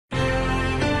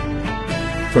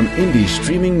From Indy's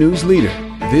streaming news leader,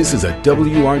 this is a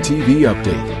WRTV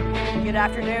update. Good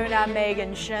afternoon, I'm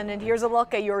Megan Shin, and here's a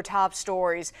look at your top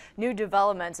stories. New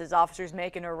developments as officers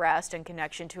make an arrest in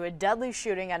connection to a deadly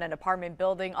shooting at an apartment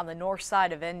building on the north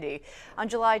side of Indy. On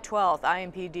July 12th,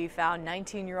 IMPD found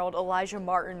 19-year-old Elijah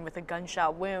Martin with a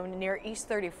gunshot wound near East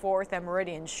 34th and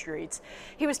Meridian Streets.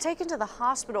 He was taken to the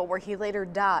hospital where he later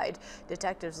died.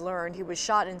 Detectives learned he was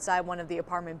shot inside one of the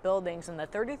apartment buildings in the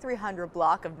 3300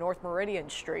 block of North Meridian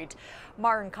Street.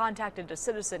 Martin contacted a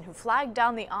citizen who flagged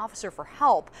down the officer for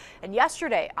help, and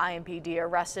yesterday, IMPD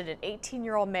arrested an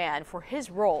 18-year-old man for his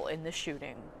role in the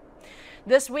shooting.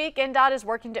 This week, INDOT is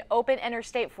working to open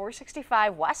Interstate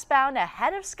 465 westbound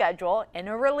ahead of schedule. In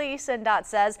a release, INDOT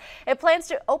says it plans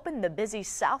to open the busy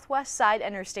southwest side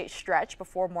interstate stretch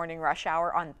before morning rush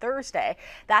hour on Thursday.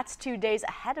 That's 2 days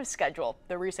ahead of schedule.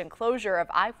 The recent closure of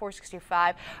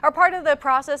I-465 are part of the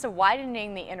process of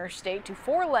widening the interstate to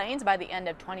 4 lanes by the end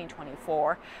of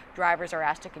 2024. Drivers are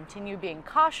asked to continue being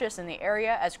cautious in the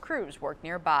area as crews work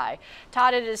nearby.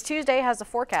 Todd, it is Tuesday. How's the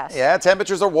forecast? Yeah,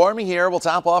 temperatures are warming here. We'll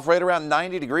top off right around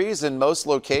 90 degrees in most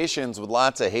locations with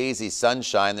lots of hazy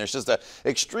sunshine. There's just an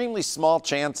extremely small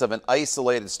chance of an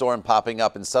isolated storm popping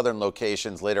up in southern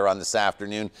locations later on this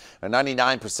afternoon.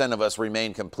 99% of us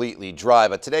remain completely dry,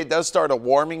 but today does start a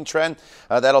warming trend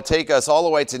that'll take us all the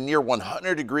way to near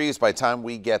 100 degrees by the time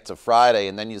we get to Friday,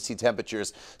 and then you'll see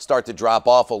temperatures start to drop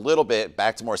off a little bit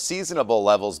back to more seasonable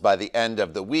levels by the end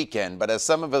of the weekend. But as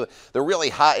some of the really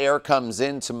hot air comes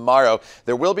in tomorrow,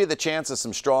 there will be the chance of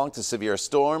some strong to severe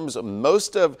storms.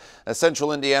 Most of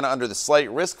central Indiana under the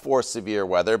slight risk for severe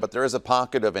weather, but there is a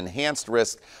pocket of enhanced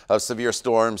risk of severe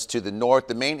storms to the north.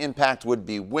 The main impact would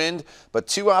be wind, but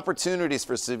 2 opportunities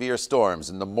for severe storms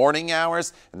in the morning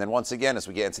hours, and then once again as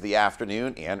we get into the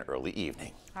afternoon and early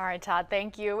evening. All right, Todd,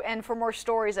 thank you. And for more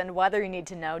stories and weather you need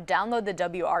to know, download the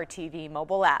WRTV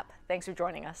mobile app. Thanks for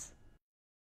joining us.